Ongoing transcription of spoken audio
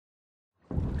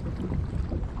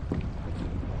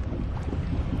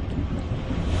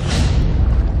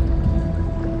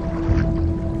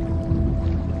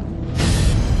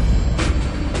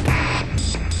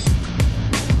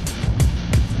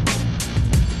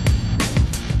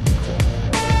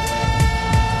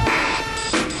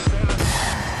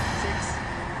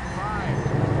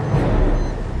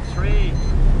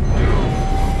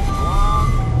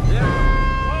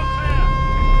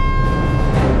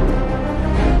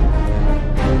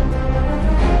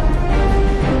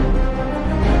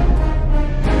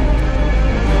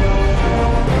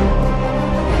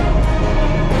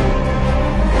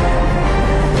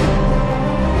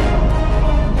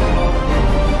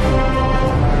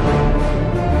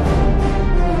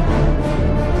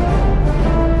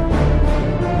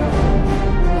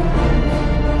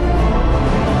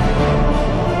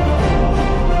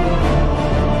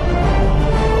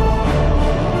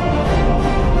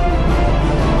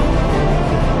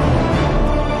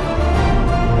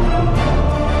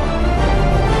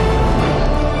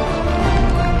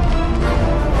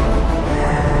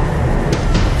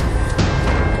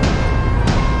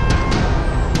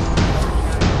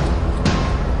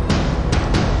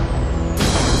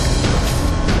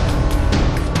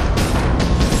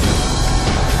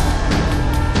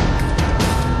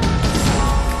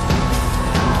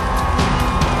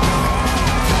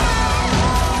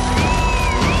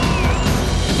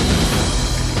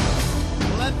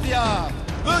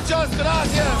Muchas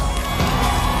gracias.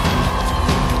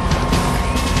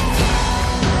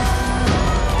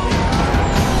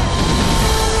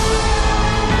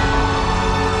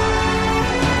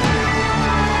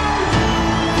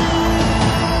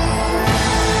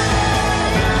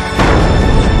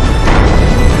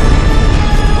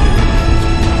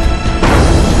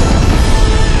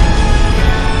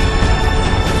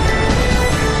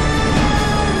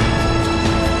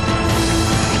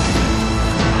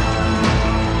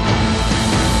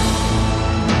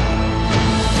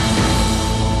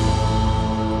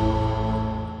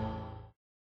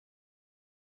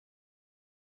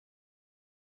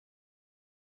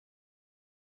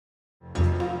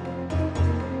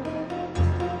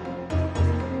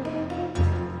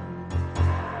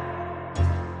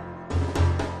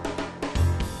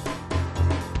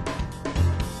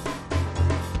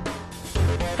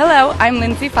 Hello, I'm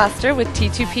Lindsay Foster with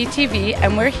T2P TV,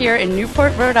 and we're here in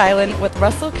Newport, Rhode Island with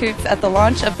Russell Coutts at the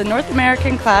launch of the North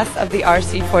American class of the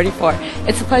RC44.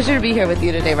 It's a pleasure to be here with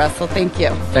you today, Russell. Thank you.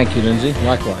 Thank you, Lindsay.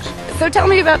 Likewise. So tell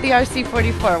me about the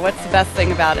RC44. What's the best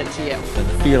thing about it to you?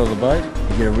 The feel of the boat.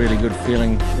 You get a really good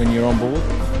feeling when you're on board.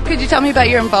 Could you tell me about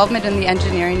your involvement in the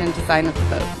engineering and design of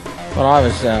the boat? Well, I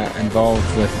was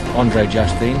involved with Andre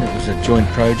Justine. It was a joint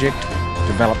project.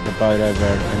 Developed the boat over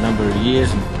a number of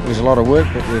years, and it was a lot of work,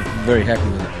 but we're very happy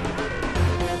with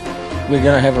it. We're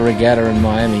going to have a regatta in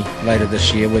Miami later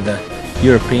this year where the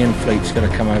European fleet's going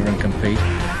to come over and compete,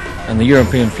 and the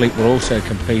European fleet will also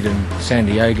compete in San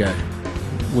Diego.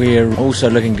 We're also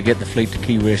looking to get the fleet to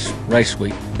Key West Race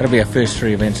Week. That'll be our first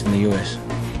 3 events in the US.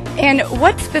 And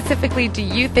what specifically do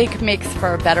you think makes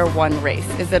for a better one race?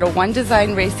 Is it a one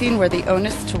design racing where the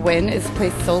onus to win is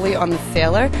placed solely on the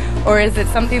sailor? Or is it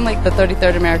something like the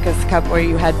 33rd America's Cup where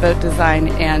you had boat design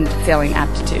and sailing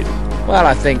aptitude? Well,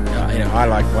 I think, I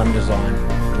like one design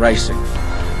racing.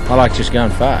 I like just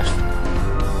going fast.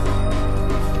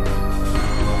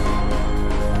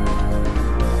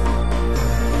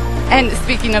 And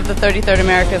speaking of the 33rd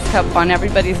America's Cup, on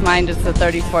everybody's mind is the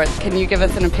 34th. Can you give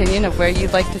us an opinion of where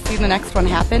you'd like to see the next one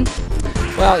happen?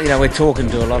 Well, we're talking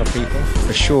to a lot of people.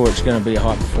 For sure it's going to be a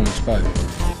high-performance boat.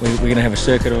 We're going to have a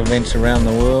circuit of events around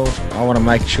the world. I want to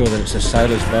make sure that it's a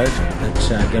sailor's boat. It's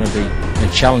going to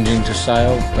be challenging to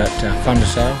sail, but fun to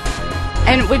sail.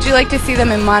 And would you like to see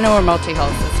them in mono or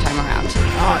multi-hulls this time around?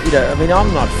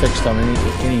 I'm not fixed on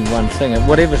any one thing.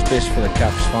 Whatever's best for the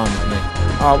Cup is fine with me.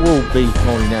 It will be a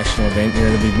multinational event.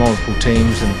 There'll be multiple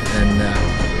teams, and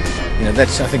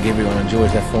I think everyone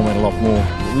enjoys that format a lot more.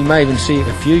 We may even see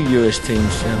a few US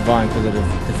teams vying for the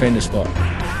defender spot.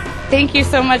 Thank you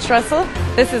so much, Russell.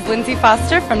 This is Lindsay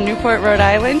Foster from Newport, Rhode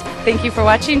Island. Thank you for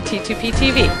watching T2P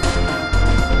TV.